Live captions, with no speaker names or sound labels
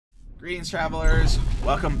Greetings, travelers.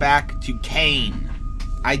 Welcome back to Cayne.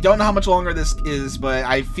 I don't know how much longer this is, but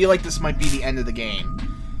I feel like this might be the end of the game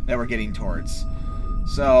that we're getting towards.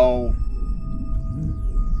 So,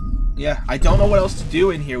 yeah, I don't know what else to do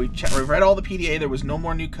in here. We've read all the PDA. There was no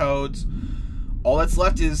more new codes. All that's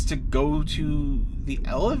left is to go to the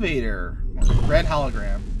elevator. Red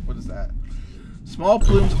hologram. What is that? Small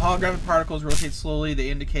plumes of holographic particles rotate slowly. They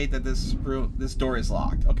indicate that this door is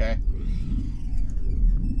locked. Okay.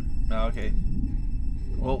 Okay.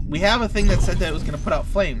 Well, we have a thing that said that it was going to put out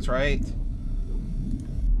flames, right?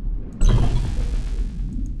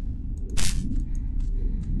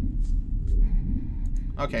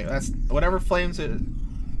 Okay, that's whatever flames it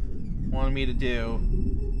wanted me to do.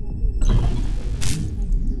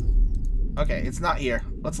 Okay, it's not here.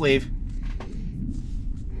 Let's leave.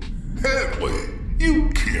 Hadley, you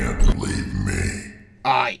can't leave me.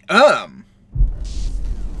 I am.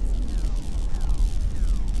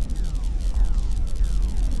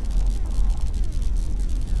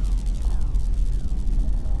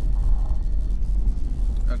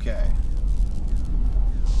 Okay.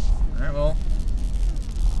 Alright, well.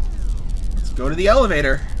 Let's go to the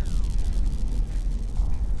elevator.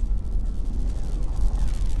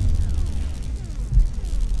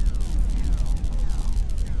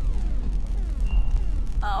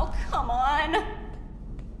 Oh, come on.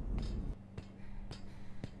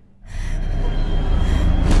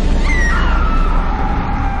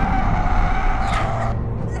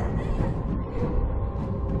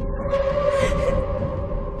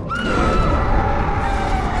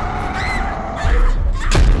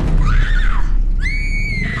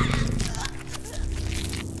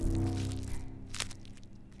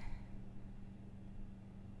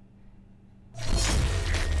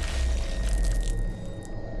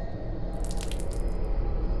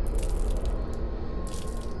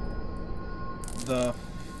 The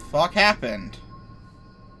fuck happened?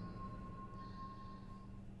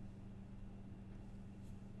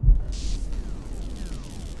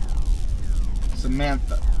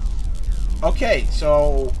 Samantha. Okay,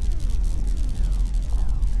 so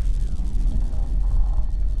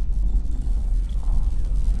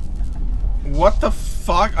what the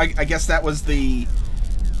fuck? I guess that was the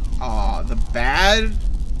bad.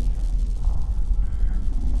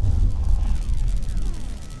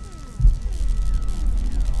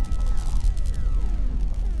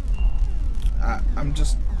 I'm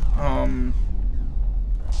just,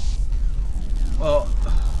 well,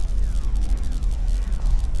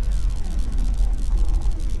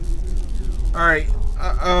 alright,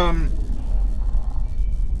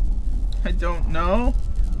 I don't know.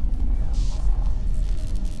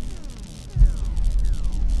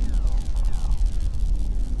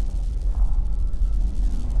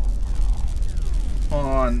 Hold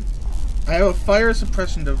on. I have a fire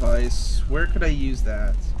suppression device. Where could I use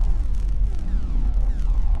that?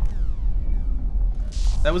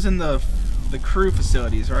 That was in the crew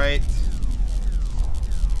facilities, right?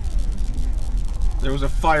 There was a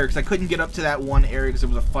fire, because I couldn't get up to that one area because there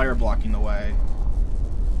was a fire blocking the way.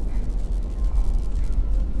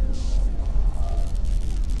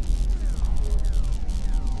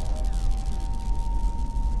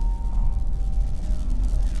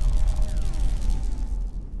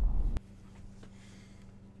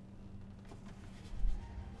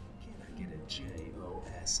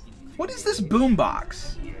 What is this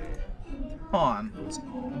boombox? Hold on.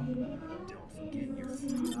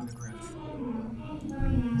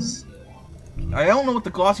 I don't know what the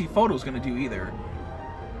glossy photo is going to do either.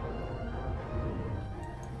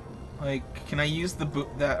 Like, can I use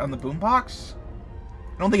that on the boombox?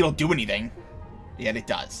 I don't think it'll do anything. Yet it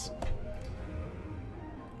does.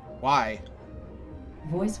 Why?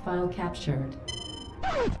 Voice file captured.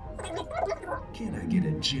 Can I get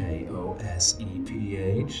a JOSEPH?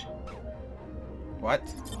 What?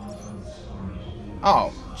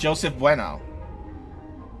 Oh, Joseph Bueno.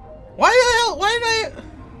 Why the hell? Why did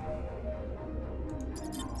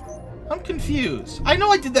I'm confused. I know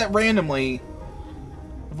I did that randomly.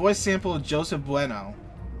 A voice sample of Joseph Bueno.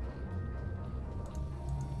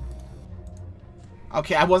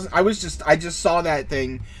 Okay, I just saw that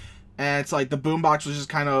thing, and it's like the boombox was just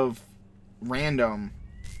kind of random.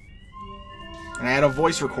 And I had a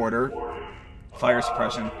voice recorder. Fire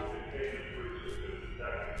suppression.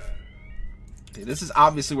 Okay, this is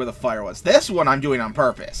obviously where the fire was. This one I'm doing on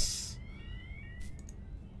purpose.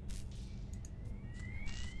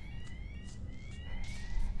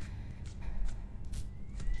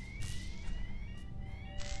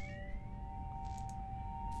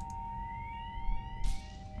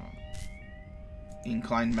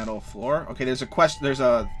 Inclined metal floor. Okay, there's a quest. There's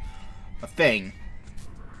a thing.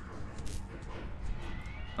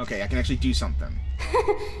 Okay, I can actually do something.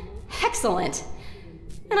 Excellent.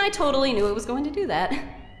 And I totally knew it was going to do that.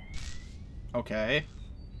 Okay.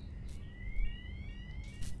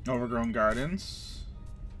 Overgrown gardens.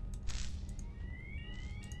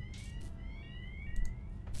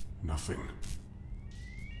 Nothing.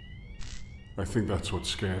 I think that's what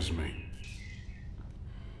scares me.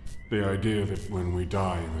 The idea that when we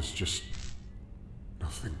die, there's just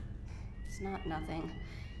nothing. It's not nothing.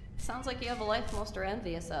 Sounds like you have a life most are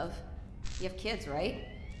envious of. You have kids, right?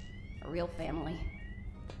 A real family.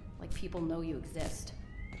 Like people know you exist.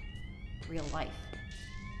 Real life.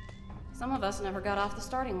 Some of us never got off the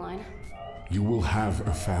starting line. You will have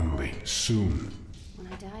a family soon. When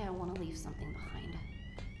I die, I want to leave something behind.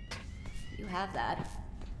 You have that.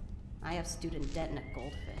 I have student debt and a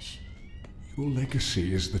goldfish. Your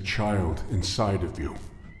legacy is the child inside of you.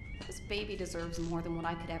 This baby deserves more than what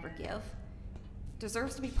I could ever give.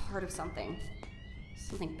 Deserves to be part of something.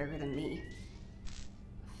 Something bigger than me.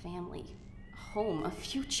 A family. A home. A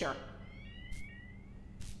future.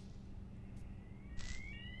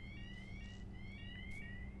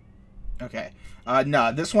 Okay.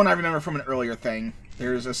 No, this one I remember from an earlier thing.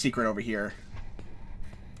 There's a secret over here.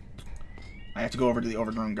 I have to go over to the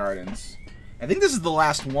overgrown gardens. I think this is the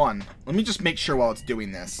last one. Let me just make sure while it's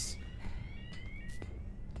doing this.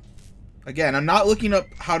 Again, I'm not looking up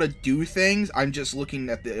how to do things. I'm just looking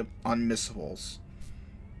at the unmissables.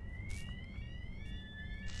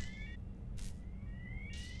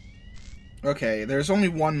 Okay, there's only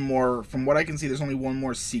one more. From what I can see, there's only one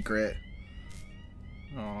more secret.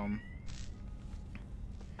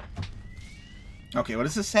 Okay, what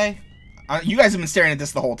does this say? You guys have been staring at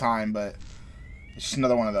this the whole time, but it's just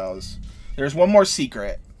another one of those. There's one more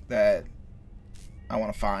secret that I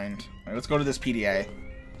want to find. All right, let's go to this PDA.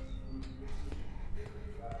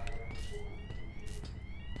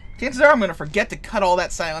 Chances are I'm going to forget to cut all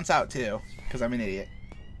that silence out, too, because I'm an idiot.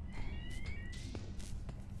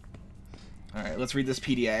 Alright, let's read this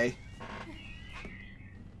PDA.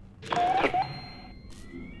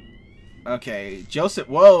 Okay, Joseph...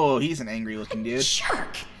 Whoa, he's an angry-looking dude.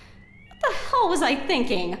 Jerk! What the hell was I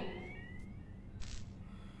thinking?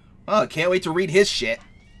 Well, I can't wait to read his shit.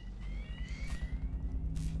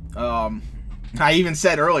 I even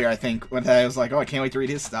said earlier, I think, when I was like, oh, I can't wait to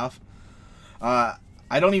read his stuff.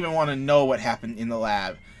 I don't even want to know what happened in the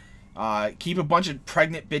lab. Keep a bunch of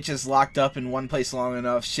pregnant bitches locked up in one place long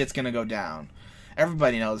enough, shit's gonna go down.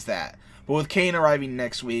 Everybody knows that. But with Cayne arriving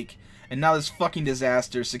next week, and now this fucking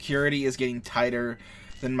disaster, security is getting tighter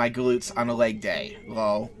than my glutes on a leg day.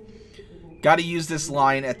 Lol. Gotta use this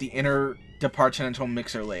line at the interdepartmental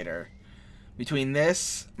mixer later. Between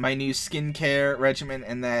this, my new skincare regimen,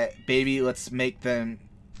 and that, baby, let's make a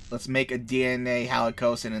DNA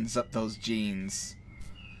holocaust and unzip those jeans.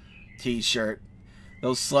 T-shirt.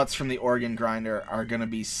 Those sluts from the organ grinder are gonna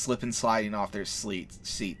be slipping sliding off their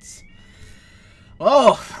seats.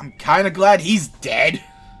 Oh, I'm kinda glad he's dead.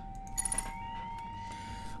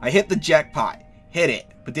 I hit the jackpot. Hit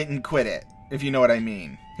it, but didn't quit it, if you know what I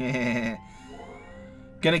mean.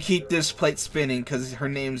 Gonna keep this plate spinning because her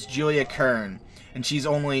name's Julia Kern, and she's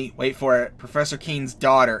only, wait for it, Professor Keene's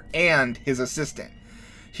daughter and his assistant.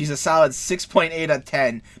 She's a solid 6.8 out of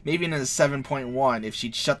 10, maybe even a 7.1 if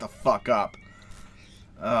she'd shut the fuck up.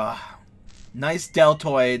 Nice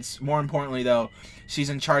deltoids. More importantly, though, she's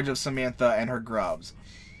in charge of Samantha and her grubs.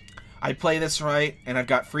 I play this right, and I've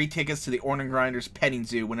got free tickets to the Organ Grinders petting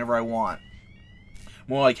zoo whenever I want.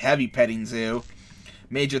 More like heavy petting zoo.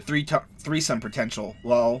 Major threesome potential.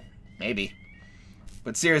 Lol. Maybe.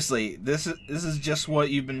 But seriously, this is just what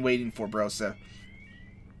you've been waiting for, brosa.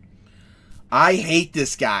 I hate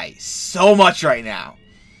this guy so much right now.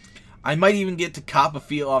 I might even get to cop a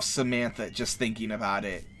feel off Samantha just thinking about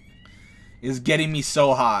it. It's getting me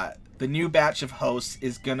so hot. The new batch of hosts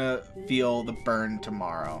is gonna feel the burn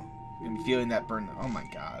tomorrow. I'm feeling that burn. Oh my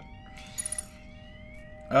god.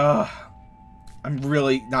 I'm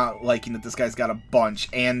really not liking that this guy's got a bunch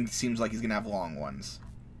and seems like he's gonna have long ones.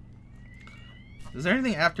 Is there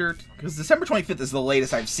anything after? Because December 25th is the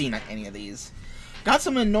latest I've seen on any of these. Got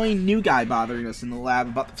some annoying new guy bothering us in the lab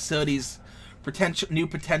about the facility's new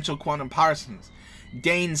potential quantum power systems.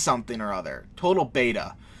 Dane something or other. Total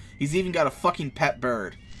beta. He's even got a fucking pet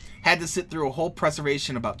bird. Had to sit through a whole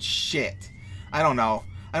preservation about shit. I don't know.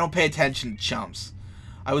 I don't pay attention to chumps.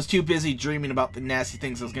 I was too busy dreaming about the nasty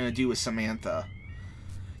things I was going to do with Samantha.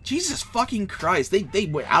 Jesus fucking Christ. They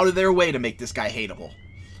went out of their way to make this guy hateable.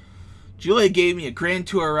 Julia gave me a grand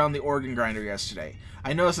tour around the organ grinder yesterday.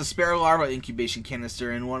 I noticed a spare larva incubation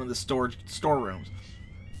canister in one of the storerooms.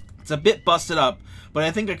 It's a bit busted up, but I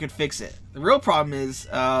think I could fix it. The real problem is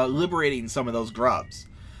liberating some of those grubs.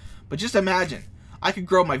 But just imagine, I could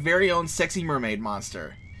grow my very own sexy mermaid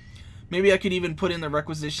monster. Maybe I could even put in the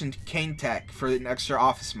requisitioned Cayne tech for an extra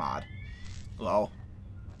office mod. Lol.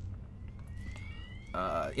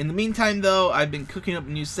 In the meantime, though, I've been cooking up a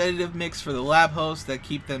new sedative mix for the lab hosts that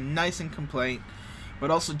keep them nice and complaint, but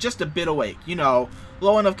also just a bit awake. You know,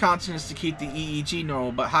 low enough consciousness to keep the EEG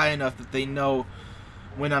normal, but high enough that they know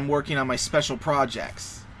when I'm working on my special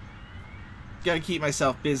projects. Gotta keep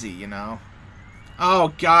myself busy, you know.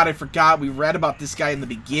 Oh god, I forgot we read about this guy in the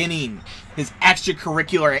beginning. His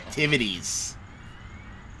extracurricular activities.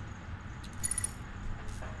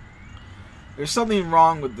 There's something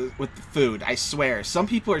wrong with the food, I swear. Some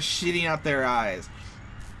people are shitting out their eyes.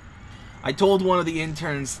 I told one of the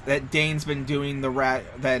interns that Dane's been doing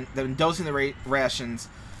dosing the rations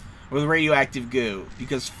with radioactive goo,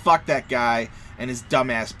 because fuck that guy and his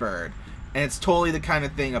dumbass bird. And it's totally the kind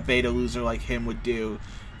of thing a beta loser like him would do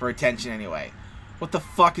for attention anyway. What the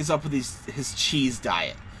fuck is up with his cheese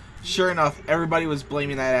diet? Sure enough, everybody was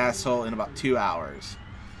blaming that asshole in about 2 hours.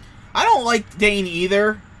 I don't like Dane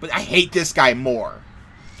either, but I hate this guy more.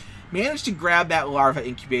 Managed to grab that larva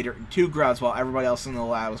incubator in 2 grubs while everybody else in the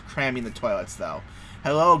lab was cramming the toilets, though.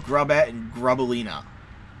 Hello, Grubette and Grubbalina.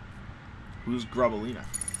 Who's Grubbalina?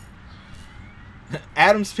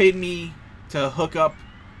 Adams paid me to hook up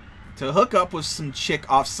with some chick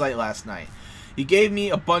off-site last night. He gave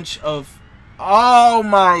me a bunch of... Oh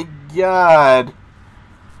my god.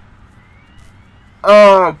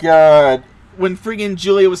 Oh god. When friggin'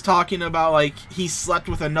 Julia was talking about, like, he slept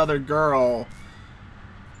with another girl,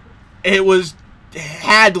 it was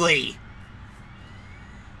Hadley.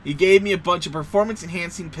 He gave me a bunch of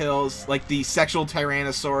performance-enhancing pills, like the sexual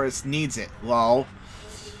Tyrannosaurus needs it, lol.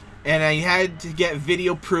 And I had to get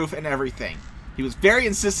video proof and everything. He was very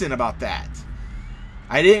insistent about that.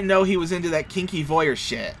 I didn't know he was into that kinky voyeur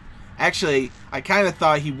shit. Actually, I kind of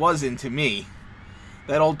thought he was into me.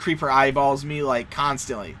 That old creeper eyeballs me, like,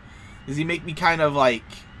 constantly. Does he make me kind of like...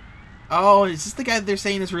 Oh, is this the guy that they're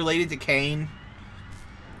saying is related to Cayne?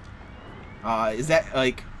 Is that,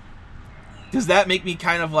 like... Does that make me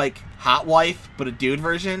kind of like Hot Wife, but a dude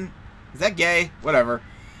version? Is that gay? Whatever.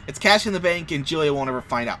 It's cash in the bank and Julia won't ever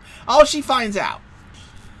find out. Oh, she finds out!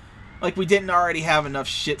 Like we didn't already have enough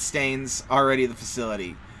shit stains already at the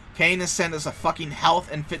facility. Cayne has sent us a fucking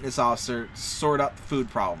health and fitness officer to sort out the food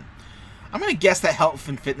problem. I'm gonna guess that health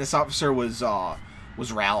and fitness officer was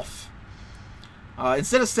Ralph.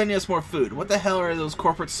 Instead of sending us more food, what the hell are those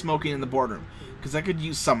corporates smoking in the boardroom? Because I could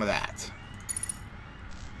use some of that.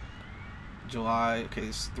 July. Okay,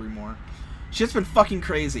 there's 3 more. Shit's been fucking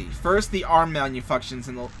crazy. First, the arm malfunctions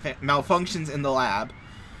in the lab.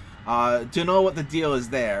 Don't know what the deal is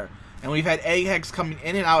there. And we've had eggheads coming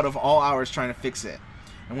in and out of all hours trying to fix it.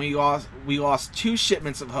 And we lost 2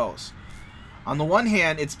 shipments of hosts. On the one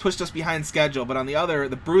hand, it's pushed us behind schedule, but on the other,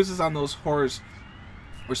 the bruises on those whores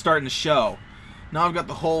were starting to show. Now I've got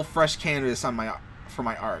the whole fresh canvas on for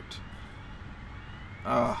my art.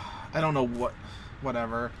 I don't know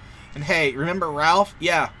whatever. And hey, remember Ralph?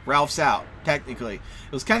 Yeah, Ralph's out, technically.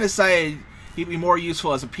 It was kind of decided he'd be more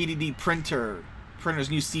useful as a PDD printer's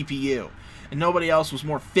new CPU. And nobody else was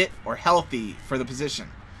more fit or healthy for the position.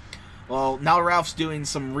 Well, now Ralph's doing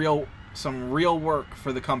some real work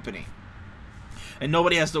for the company. And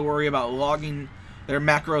nobody has to worry about logging their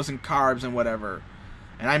macros and carbs and whatever.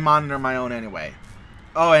 And I monitor my own anyway.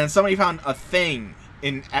 Oh, and somebody found a thing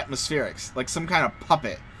in atmospherics, like some kind of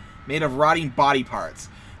puppet made of rotting body parts.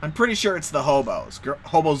 I'm pretty sure it's the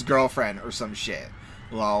hobo's girlfriend or some shit.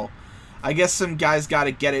 Lol. I guess some guy's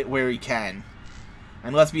gotta get it where he can.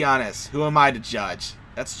 And let's be honest, who am I to judge?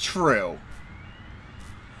 That's true.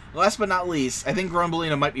 Last but not least, I think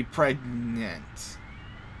Grumbalina might be pregnant.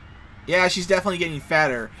 Yeah, she's definitely getting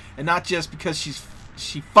fatter, and not just because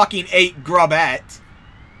she fucking ate Grubette.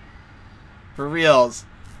 For reals.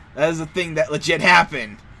 That is a thing that legit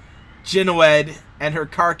happened. Jinwed and her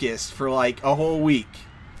carcass for like a whole week.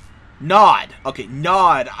 Gnawed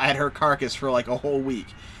at her carcass for like a whole week.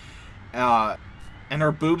 And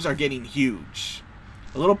her boobs are getting huge.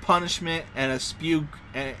 A little punishment and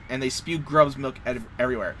and they spew grub's milk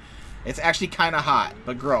everywhere. It's actually kind of hot,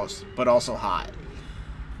 but gross, but also hot.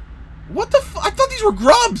 What the I thought these were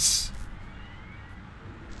grubs!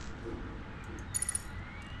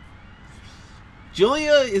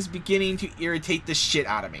 Julia is beginning to irritate the shit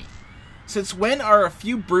out of me. Since when are a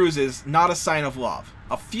few bruises not a sign of love?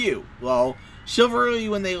 A few, lol. Chivalry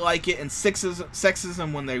when they like it and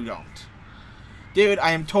sexism when they don't. Dude,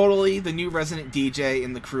 I am totally the new resident DJ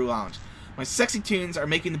in the crew lounge. My sexy tunes are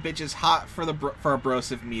making the bitches hot for a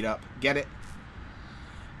brosive meetup. Get it?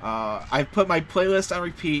 I've put my playlist on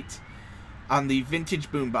repeat on the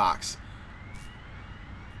vintage boombox.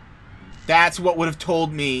 That's what would have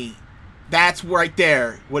told me. That's right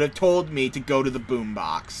there. Would have told me to go to the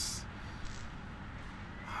boombox.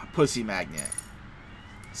 Pussy magnet.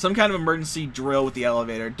 Some kind of emergency drill with the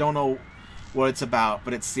elevator. Don't know what it's about,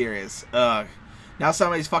 but it's serious. Ugh. Now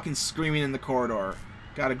somebody's fucking screaming in the corridor.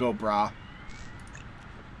 Gotta go, brah.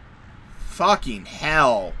 Fucking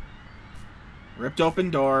hell. Ripped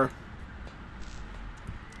open door.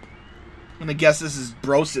 I'm gonna guess this is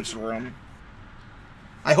Brosif's room.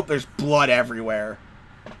 I hope there's blood everywhere.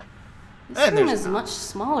 This room is much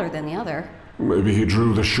smaller than the other. Maybe he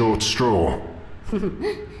drew the short straw.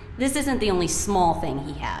 This isn't the only small thing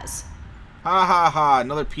he has. Ha ha ha,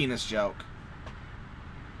 another penis joke.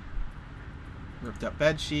 Ripped up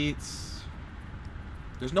bed sheets.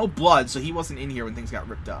 There's no blood, so he wasn't in here when things got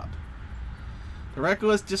ripped up. The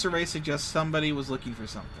reckless disarray suggests somebody was looking for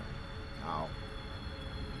something. Oh.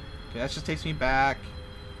 Okay, that just takes me back.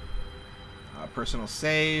 Personal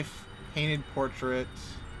safe. Painted portrait.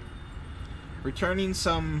 Returning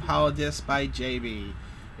some holodisc by JB.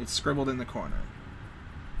 It's scribbled in the corner.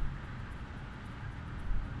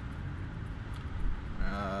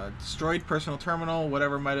 Destroyed personal terminal.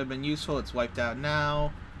 Whatever might have been useful, it's wiped out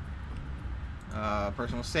now.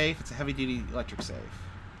 Personal safe. It's a heavy-duty electric safe.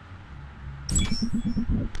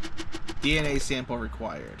 DNA sample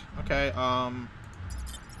required. Okay,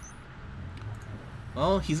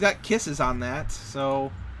 well, he's got kisses on that,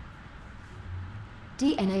 so...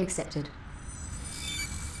 DNA accepted.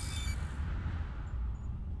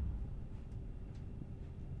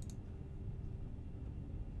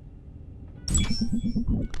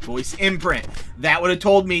 Voice imprint. That would have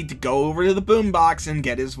told me to go over to the boombox and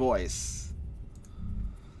get his voice.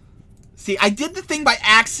 See, I did the thing by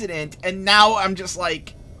accident, and now I'm just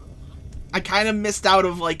like... I kind of missed out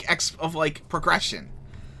of, like, progression.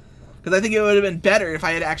 Because I think it would have been better if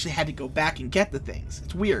I had actually had to go back and get the things.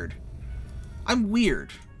 It's weird. I'm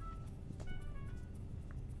weird.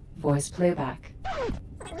 Voice playback.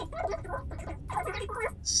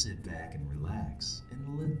 Sit back and relax,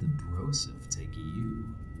 and let the Brosif take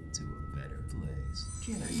you to a better place.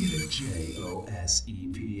 Can I get a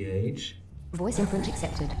JOSEPH? Voice imprint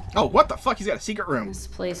accepted. Oh, what the fuck? He's got a secret room. This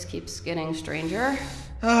place keeps getting stranger.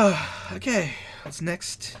 Okay. What's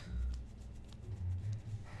next?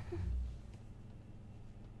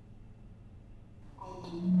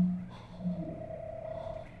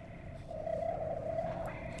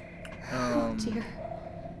 Oh dear.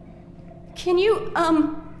 Can you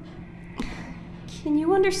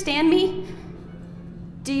understand me?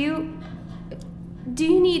 Do you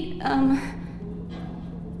need, at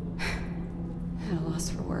a loss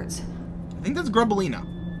for words. I think that's Grubbelina.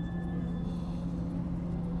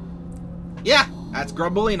 Yeah, that's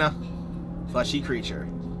Grubbelina. Fleshy creature.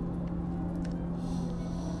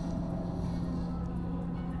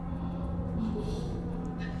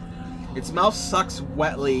 Its mouth sucks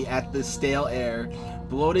wetly at the stale air.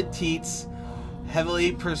 Bloated teats,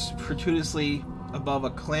 heavily protrudously above a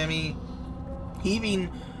clammy,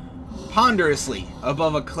 heaving ponderously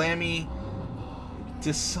above a clammy,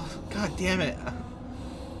 god damn it,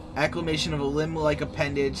 acclamation of a limb-like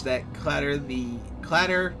appendage that clatter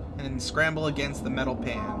and scramble against the metal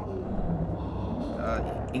pan.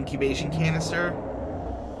 Incubation canister.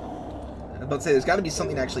 I was about to say there's got to be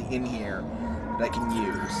something actually in here that I can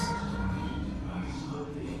use.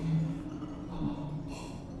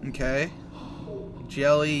 Okay.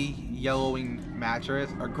 Jelly yellowing mattress,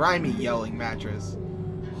 or grimy yellowing mattress.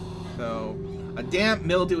 So, a damp,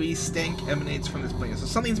 mildewy stink emanates from this place. So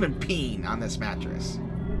something's been peeing on this mattress.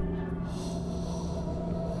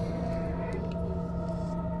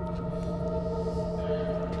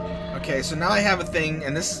 Okay, so now I have a thing,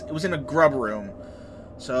 and it was in a grub room.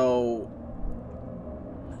 So,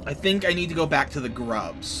 I think I need to go back to the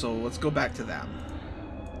grubs. So let's go back to them.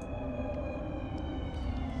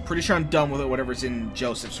 Pretty sure I'm done with it, whatever's in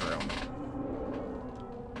Joseph's room.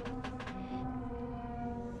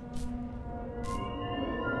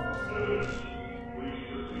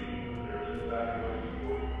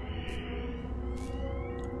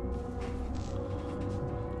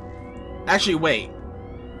 Actually, wait.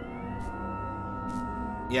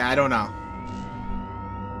 Yeah, I don't know.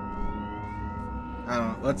 I don't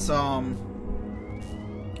know. Let's,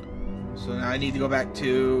 So now I need to go back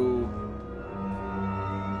to...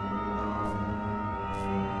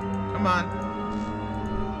 Come on.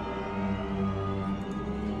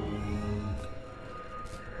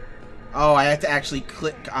 Oh, I have to actually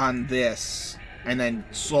click on this and then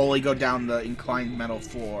slowly go down the inclined metal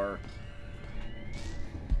floor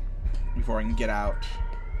before I can get out.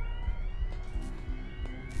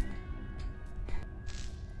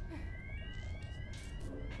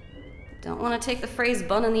 Don't want to take the phrase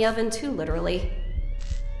bun in the oven too literally.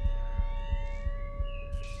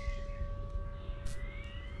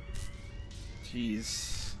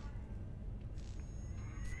 Jeez.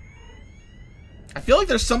 I feel like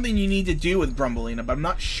there's something you need to do with Brumbleina, but I'm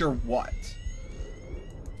not sure what.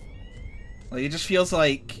 Like, it just feels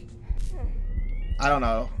like... I don't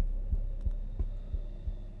know.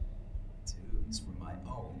 Tunes from my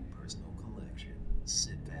own personal collection.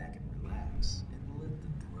 Sit back and relax, and let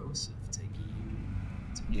the brosif take you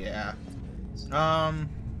to Yeah. a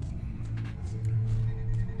place.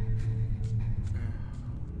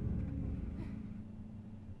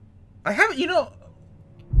 I haven't, you know...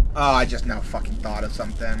 Oh, I just now fucking thought of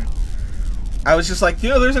something. I was just like, you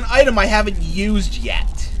know, there's an item I haven't used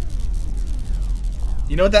yet.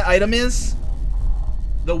 You know what that item is?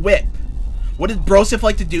 The whip. What did Brosif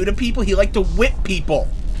like to do to people? He liked to whip people.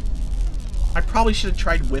 I probably should have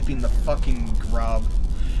tried whipping the fucking grub.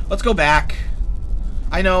 Let's go back.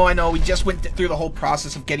 I know, we just went through the whole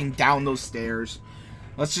process of getting down those stairs.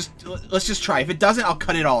 Let's just try. If it doesn't, I'll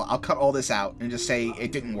cut it all. I'll cut all this out and just say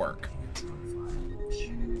it didn't work.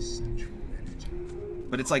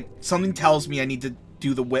 But it's like something tells me I need to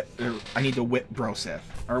do the whip. Or I need to whip Brosif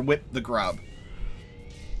or whip the grub.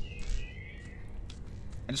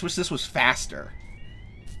 I just wish this was faster.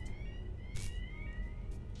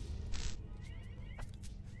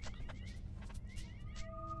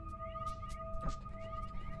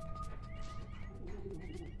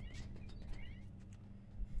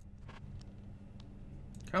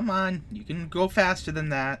 Come on, you can go faster than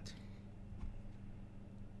that.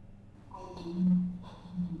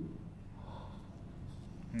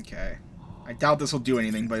 Okay. I doubt this will do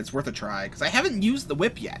anything, but it's worth a try, because I haven't used the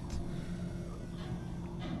whip yet.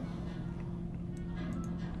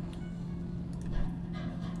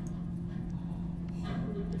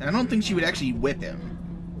 And I don't think she would actually whip him.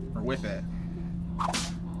 Or whip it.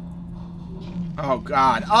 Oh,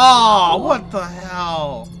 God. Oh, what the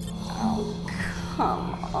hell?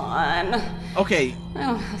 Come on. Okay. I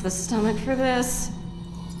don't have the stomach for this.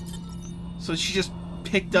 So she just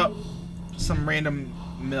picked up some random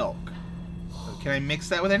milk. Can I mix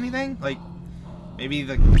that with anything? Like, maybe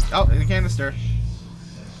the... Oh, the canister.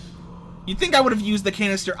 You'd think I would have used the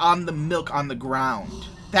canister on the milk on the ground.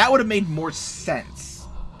 That would have made more sense.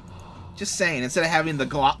 Just saying, instead of having the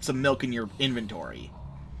glops of milk in your inventory.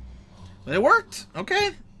 But it worked.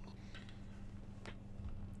 Okay.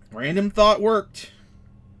 Random thought worked.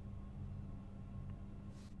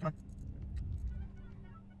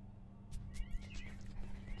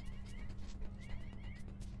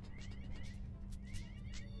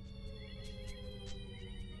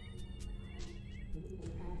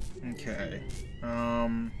 Okay.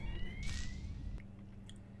 Oh,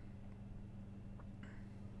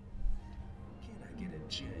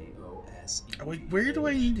 wait, where do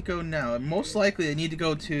I need to go now? Most likely I need to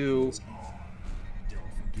go to...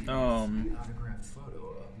 autographed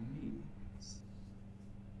photo of me.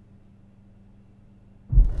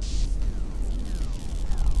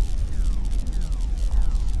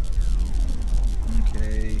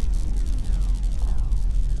 Okay.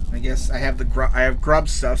 I guess I have the I have grub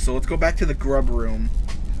stuff, so let's go back to the grub room.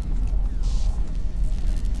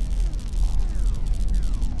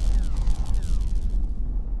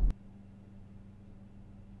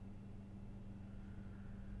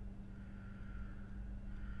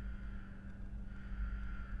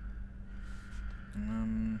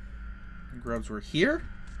 The grubs were here.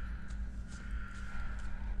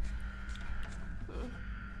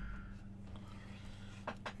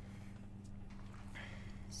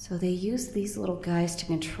 So they use these little guys to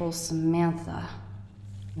control Samantha.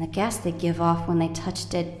 And the gas they give off when they touch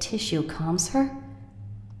dead tissue calms her?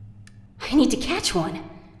 I need to catch one.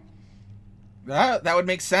 That would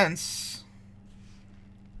make sense.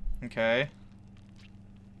 Okay.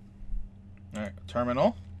 Alright,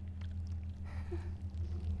 terminal.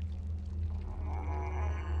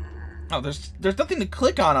 Oh, there's nothing to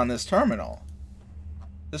click on this terminal.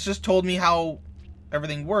 This just told me how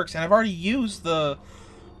everything works, and I've already used the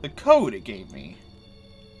code it gave me.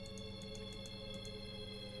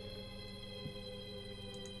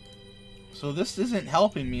 So this isn't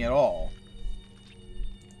helping me at all.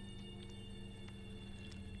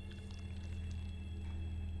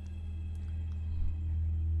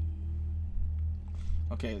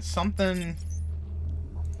 Okay, something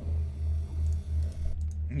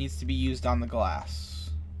needs to be used on the glass.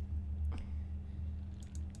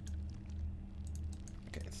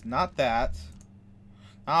 Okay, it's not that.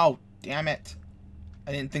 Oh, damn it.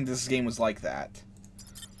 I didn't think this game was like that.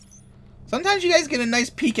 Sometimes you guys get a nice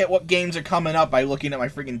peek at what games are coming up by looking at my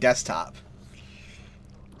freaking desktop.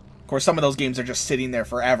 Of course, some of those games are just sitting there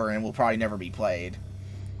forever and will probably never be played.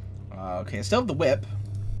 Okay, I still have the whip.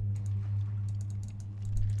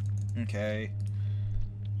 Okay.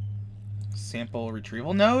 Sample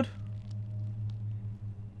retrieval node?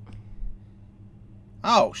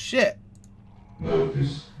 Oh, shit.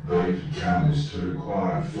 Notice rated canister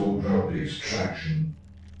required full drop extraction.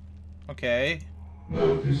 Okay.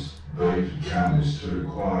 Notice rated canister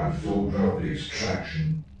required full drop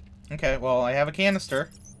extraction. Okay, well, I have a canister.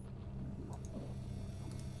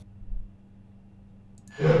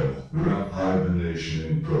 Hibernation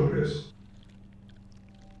in progress.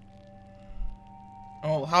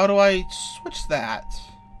 Oh, how do I switch that?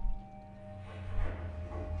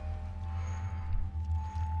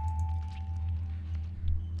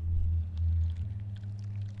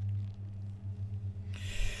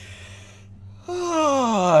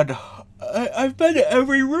 God, I've been to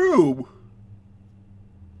every room.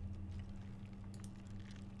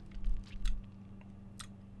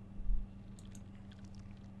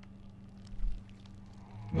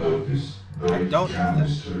 Notice rated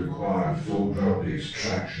canister required full drop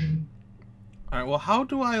extraction. Alright, well, how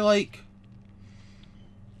do I, like...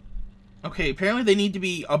 Okay, apparently they need to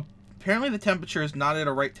be... Apparently the temperature is not at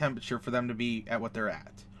a right temperature for them to be at what they're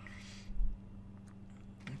at.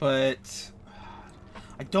 But...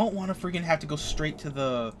 I don't want to freaking have to go straight to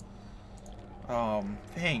the...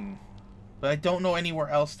 thing. But I don't know anywhere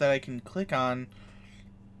else that I can click on.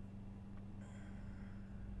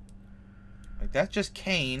 Like, that's just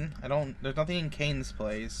Cayne. There's nothing in Cayne's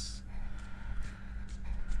place.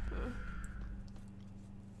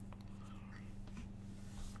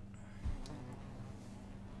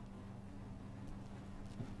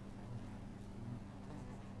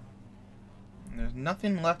 There's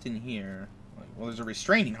nothing left in here. Well, there's a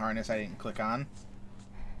restraining harness I didn't click on.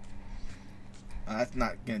 That's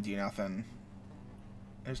not gonna do nothing.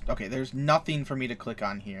 There's nothing for me to click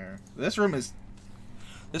on here. This room's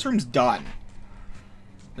done.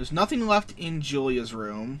 There's nothing left in Julia's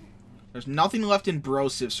room. There's nothing left in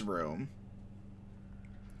Brosif's room.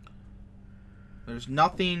 There's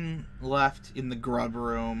nothing left in the grub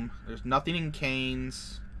room. There's nothing in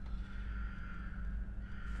Cayne's.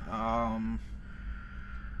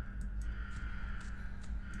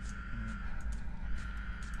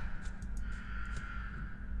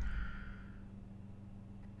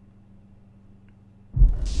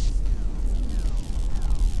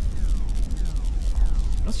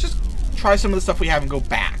 Let's just try some of the stuff we have and go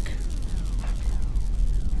back.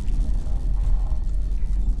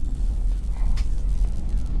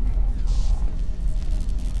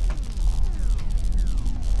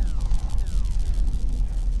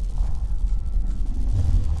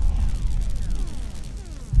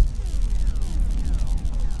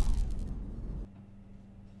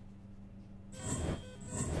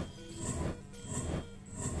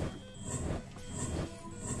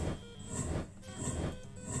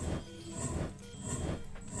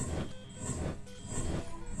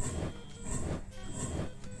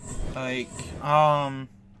 Like,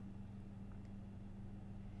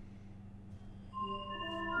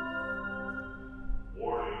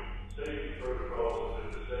 Warning. Safety protocols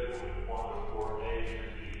have been disabled in quantum for A and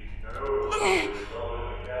B. Resulting in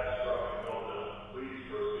a catastrophic meltdown. Please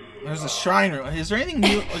proceed. there's a shrine room. Is there anything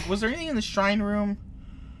new? Like, was there anything in the shrine room?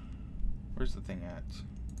 Where's the thing at?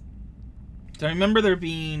 Do I remember there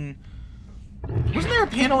being... Wasn't there a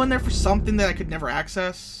panel in there for something that I could never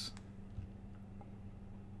access?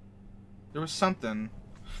 There was something.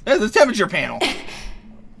 There's the temperature panel.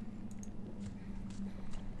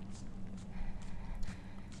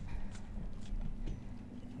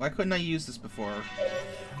 Why couldn't I use this before?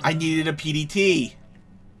 I needed a PDT.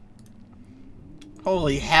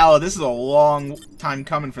 Holy hell, this is a long time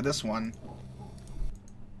coming for this one.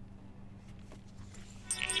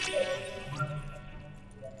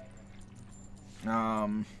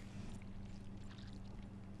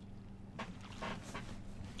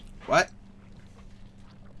 What?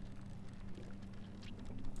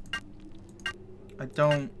 I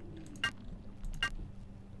don't...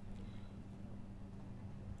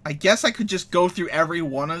 I guess I could just go through every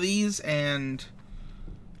one of these and...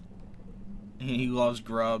 He loves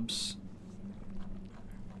grubs.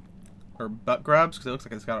 Or butt grubs, because it looks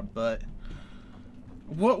like it's got a butt.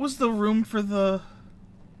 What was the room for the...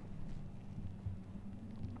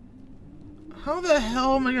 How the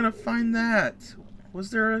hell am I gonna find that?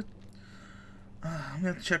 Was there a... I'm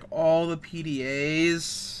gonna check all the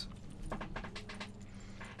PDAs.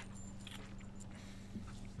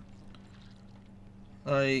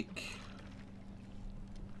 Like...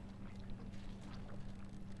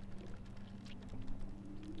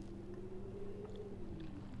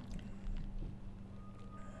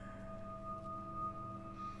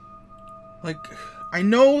 Like, I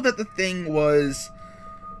know that the thing was...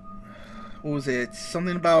 What was it?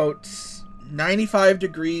 Something about 95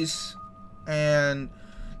 degrees and...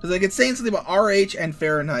 Because, like, it's saying something about RH and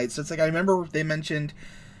Fahrenheit. So it's like, I remember they mentioned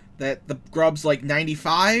that the grub's, like,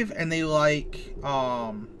 95 and they, like,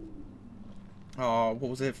 what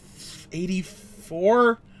was it?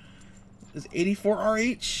 84? Is 84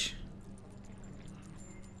 RH?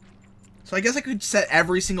 So I guess I could set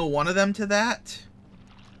every single one of them to that.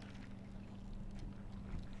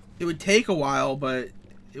 It would take a while, but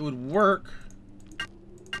it would work.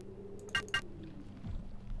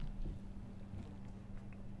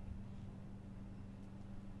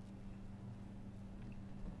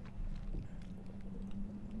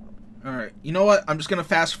 Alright, you know what? I'm just going to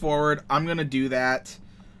fast forward. I'm going to do that.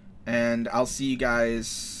 And I'll see you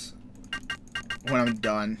guys when I'm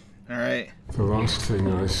done. Alright? The last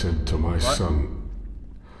thing I said to my son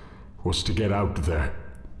was to get out there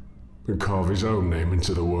and carve his own name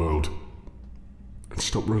into the world and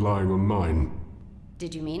stop relying on mine.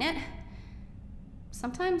 Did you mean it?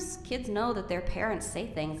 Sometimes kids know that their parents say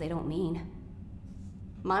things they don't mean.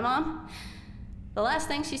 My mom, the last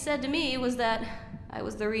thing she said to me was that I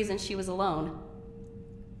was the reason she was alone.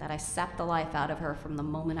 That I sapped the life out of her from the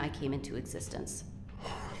moment I came into existence.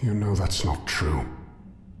 You know that's not true.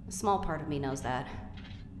 A small part of me knows that.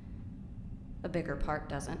 A bigger part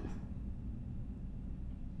doesn't.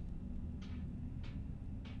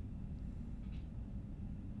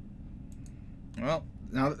 Well,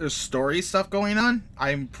 now that there's story stuff going on,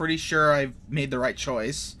 I'm pretty sure I've made the right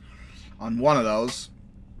choice on one of those.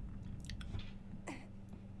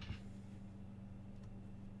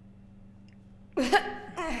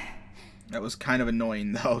 That was kind of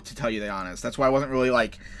annoying, though, to tell you the honest. That's why I wasn't really,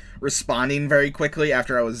 like, responding very quickly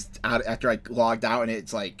after I was out, after I logged out, and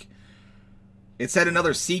it's like, it said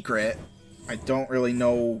another secret. I don't really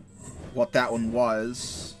know what that one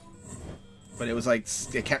was, but it was like,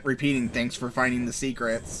 it kept repeating, thanks for finding the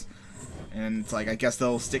secrets, and it's like, I guess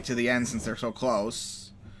they'll stick to the end since they're so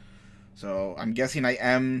close. So, I'm guessing I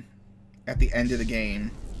am at the end of the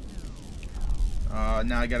game.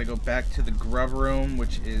 Now I gotta go back to the grub room,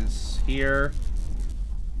 which is here.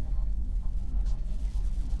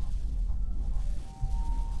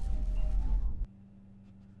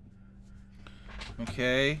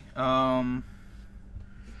 Okay,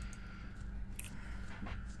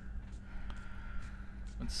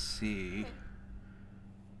 let's see.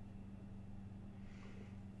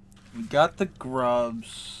 We got the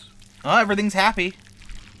grubs. Oh, everything's happy.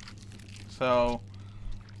 So,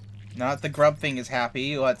 now that the grub thing is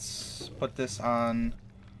happy, let's put this on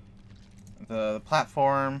the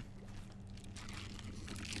platform.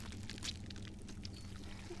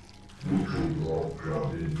 Neutral block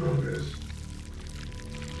job in progress.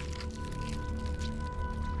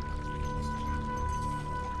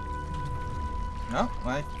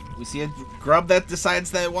 Oh, we see a grub that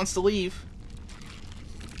decides that it wants to leave.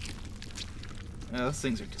 Oh, those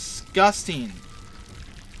things are disgusting.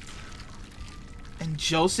 And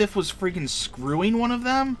Joseph was freaking screwing one of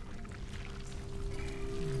them?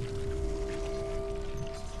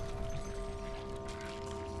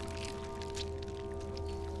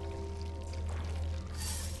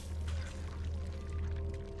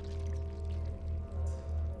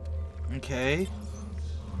 Okay.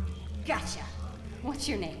 Gotcha. What's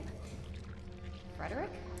your name?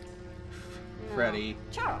 Frederick? No. Freddy.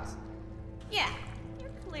 Charles. Yeah,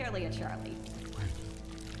 you're clearly a Charlie. I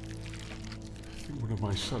think one of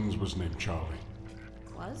my sons was named Charlie.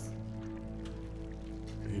 Was?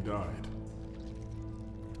 He died.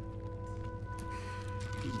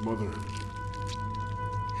 His mother,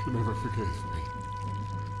 she never forgave me.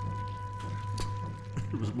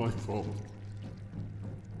 It was my fault.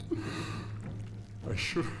 I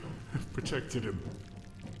should have protected him.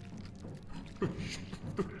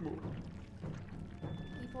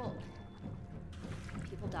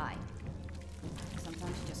 People die.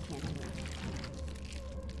 Sometimes you just can't do it.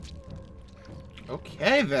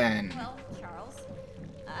 Okay, then. Well, Charles,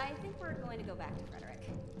 I think we're going to go back to Frederick.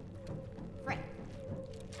 Fred.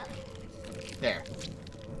 There.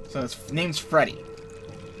 So his name's Freddy.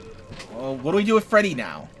 Well, what do we do with Freddy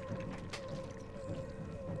now?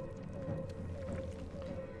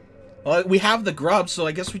 Well, we have the grub, so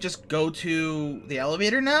I guess we just go to the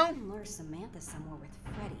elevator now? I can lure Samantha somewhere with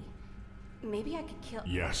Freddy. Maybe I could kill...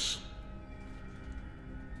 Yes.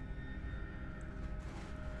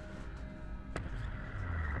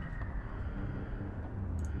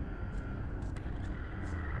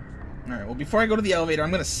 Alright, well, before I go to the elevator, I'm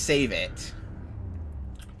going to save it.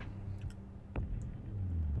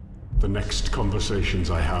 The next conversations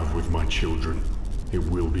I have with my children, it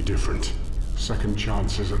will be different. Second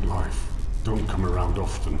chances at life don't come around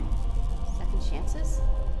often. Second chances?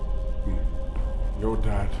 Your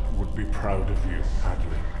dad would be proud of you,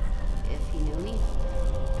 Hadley. If he knew me,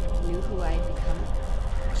 knew who I had become.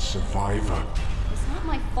 A survivor. It's not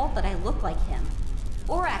my fault that I look like him,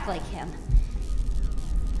 or act like him.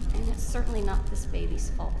 And it's certainly not this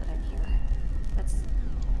baby's fault that I'm here.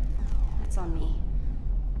 That's on me.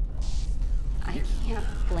 I can't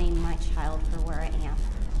blame my child for where I am.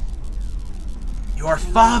 Your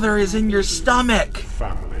father is in your stomach!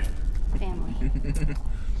 Family. Family.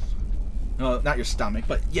 Well, not your stomach,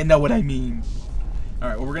 but you know what I mean.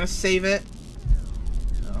 Alright, well, we're gonna save it.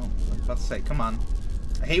 Oh, I was about to say, come on.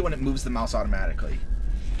 I hate when it moves the mouse automatically.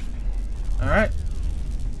 Alright.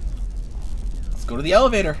 Let's go to the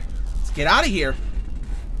elevator. Let's get out of here.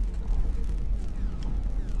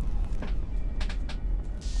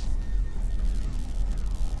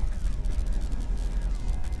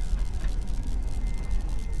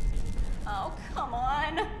 Oh, come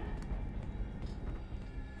on.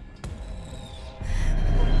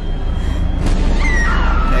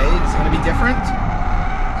 Okay, it's gonna be different.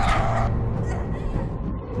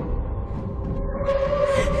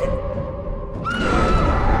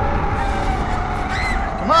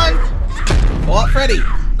 Come on! Pull up Freddy!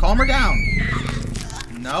 Calm her down.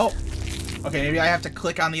 No. Okay, maybe I have to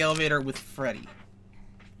click on the elevator with Freddy.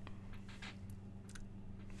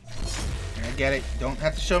 I get it. Don't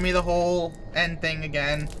have to show me the whole end thing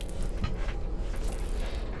again.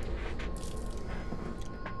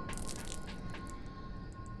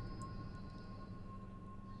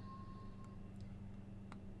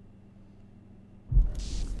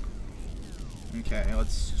 Okay,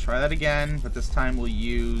 let's try that again, but this time we'll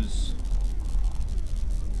use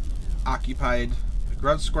occupied. The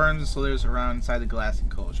grub squirms and slithers around inside the glass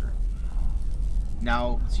enclosure.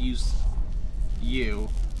 Now let's use you.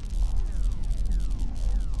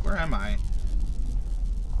 Where am I?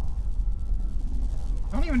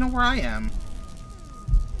 I don't even know where I am.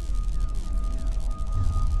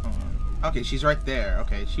 Hold on. Okay, she's right there.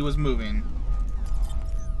 Okay, she was moving.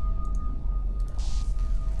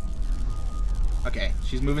 Okay,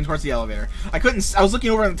 she's moving towards the elevator. I was looking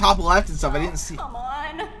over on the top left and stuff. I didn't see. Come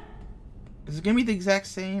on. Is it gonna be the exact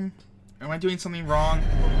same? Or am I doing something wrong?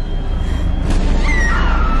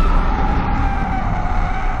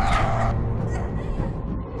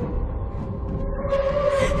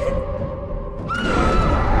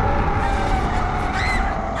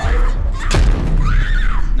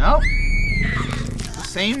 Nope. The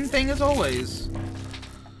same thing as always.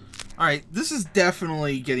 Alright, this is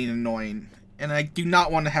definitely getting annoying. And I do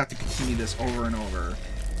not want to have to continue this over and over.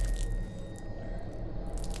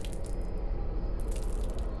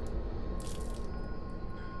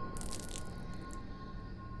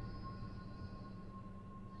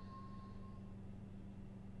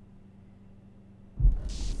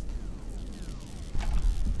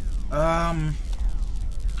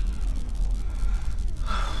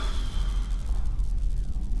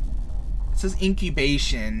 It says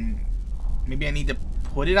incubation. Maybe I need to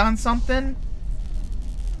put it on something?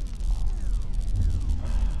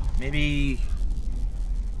 Maybe...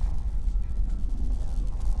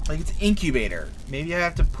 like, it's incubator. Maybe I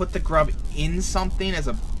have to put the grub in something as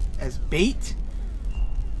bait?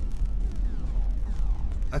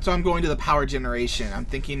 That's why I'm going to the power generation. I'm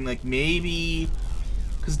thinking, like, maybe...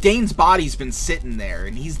 because Dane's body's been sitting there,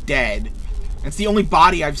 and he's dead. It's the only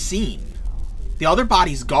body I've seen. The other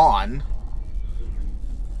body's gone.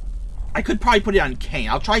 I could probably put it on Cayne.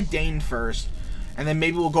 I'll try Dane first, and then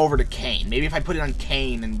maybe we'll go over to Cayne. Maybe if I put it on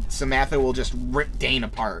Cayne, and Samantha will just rip Dane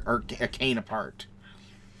apart, or Cayne apart.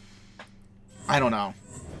 I don't know.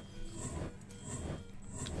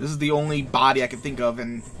 This is the only body I can think of,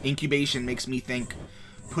 and incubation makes me think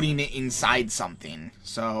putting it inside something.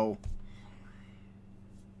 So,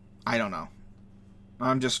 I don't know.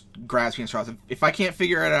 I'm just grasping at straws. If I can't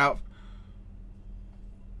figure it out...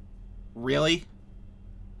 really?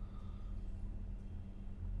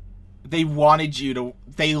 They wanted you to...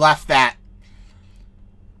 they left that.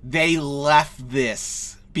 They left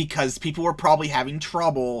this because people were probably having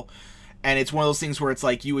trouble, and it's one of those things where it's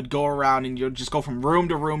like you would go around and you'd just go from room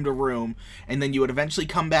to room to room, and then you would eventually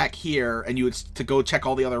come back here and you would to go check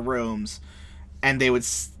all the other rooms, and they would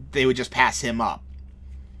just pass him up.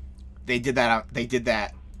 They did that. They did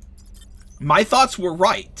that. My thoughts were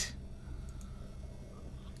right,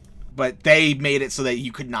 but they made it so that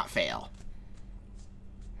you could not fail.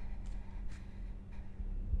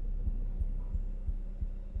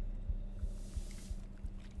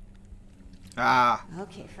 Ah.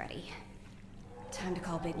 Okay, Freddy. Time to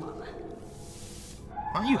call Big Mama.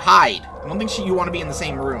 Why don't you hide? I don't think you want to be in the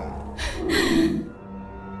same room.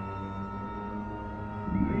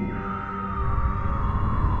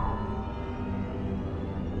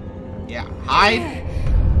 Yeah, hide.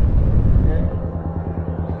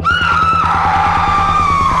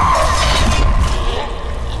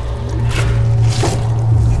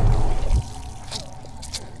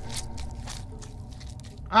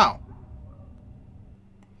 Oh.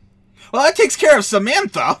 Well, that takes care of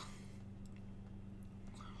Samantha.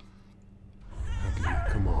 Hadley,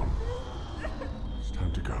 come on. It's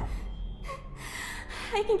time to go.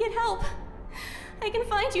 I can get help. I can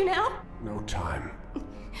find you now. No time.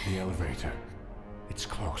 The elevator. It's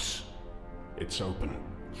close. It's open.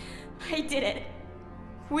 I did it.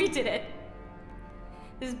 We did it.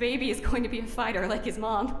 This baby is going to be a fighter like his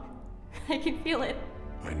mom. I can feel it.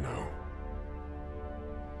 I know.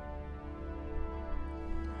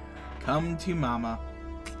 Come to mama.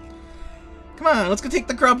 Come on, let's go take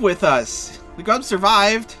the grub with us. The grub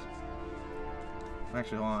survived.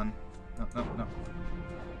 Actually, hold on. No.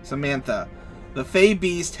 Samantha. The Fey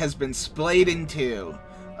Beast has been splayed in two.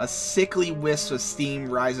 A sickly wisp of steam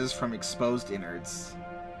rises from exposed innards.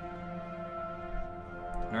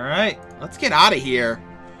 Alright, let's get out of here.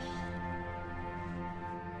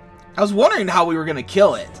 I was wondering how we were going to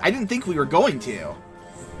kill it. I didn't think we were going to.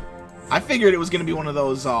 I figured it was going to be one of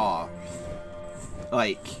those,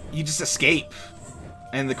 like, you just escape.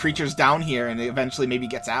 And the creature's down here and it eventually maybe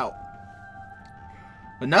gets out.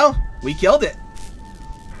 But no, we killed it.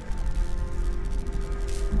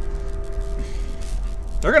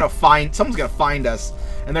 They're gonna find, someone's gonna find us,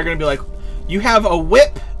 and they're gonna be like, you have a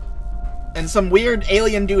whip and some weird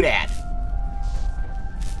alien doodad.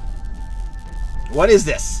 What is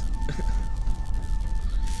this?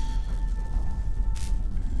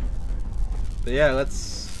 But yeah,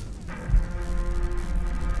 let's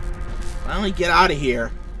finally get out of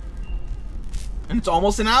here. And it's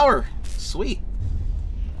almost an hour. Sweet.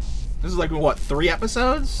 This is like, what, 3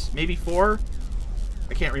 episodes? Maybe 4?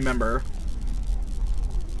 I can't remember.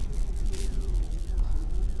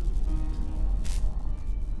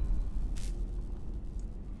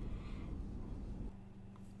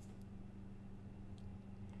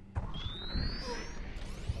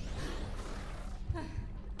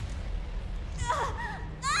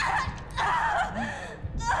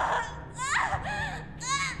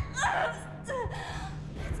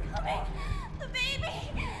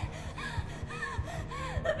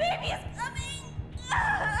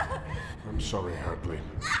 I'm sorry, Hadley.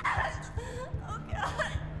 Oh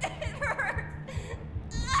God, it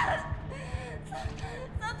hurts.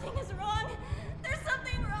 Something is wrong. There's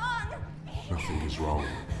something wrong. Nothing is wrong.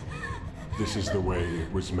 This is the way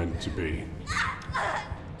it was meant to be. I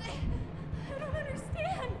don't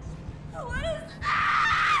understand. What is...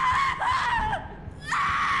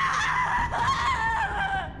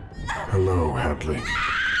 Hello, Hadley.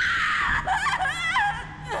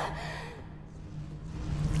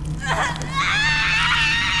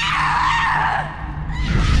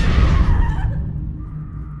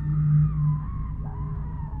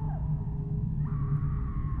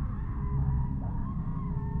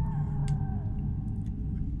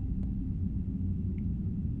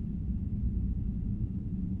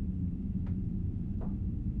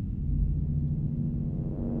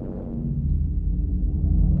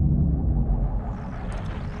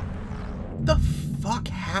 What the fuck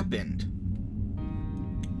happened?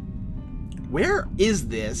 Where is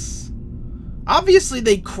this? Obviously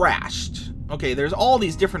they crashed. Okay, there's all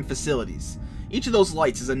these different facilities. Each of those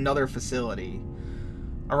lights is another facility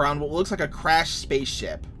around what looks like a crashed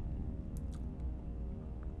spaceship.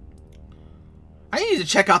 I need to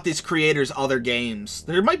check out this creator's other games.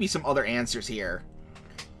 There might be some other answers here.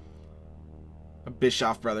 A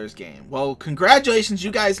Bischoff Brothers game. Well, congratulations,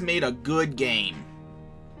 you guys made a good game.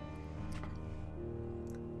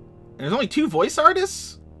 And there's only 2 voice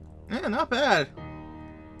artists? Yeah, not bad.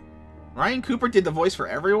 Ryan Cooper did the voice for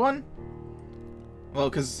everyone? Well,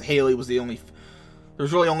 because Haley was the only...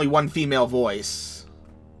 There's really only 1 female voice.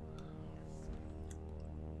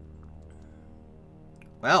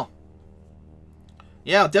 Well.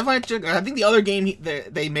 Yeah, definitely. I think the other game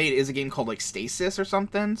they made is a game called, like, Stasis or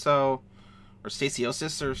something, so... Or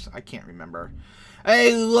Stasiosis, or... I can't remember.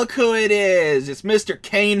 Hey, look who it is! It's Mr.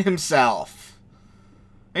 Cayne himself!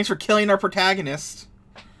 Thanks for killing our protagonist.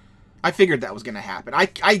 I figured that was going to happen.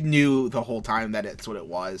 I knew the whole time that it's what it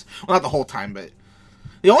was. Well, not the whole time, but...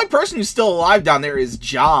 The only person who's still alive down there is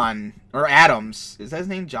John. Or Adams. Is that his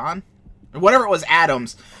name, John? Or whatever it was,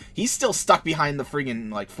 Adams. He's still stuck behind the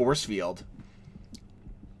friggin', like, force field.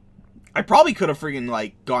 I probably could have friggin',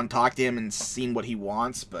 like, gone talk to him and seen what he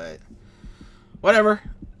wants, but... Whatever.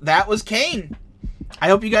 That was Cayne. I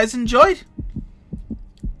hope you guys enjoyed.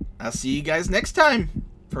 I'll see you guys next time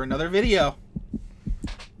for another video.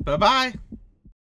 Bye-bye.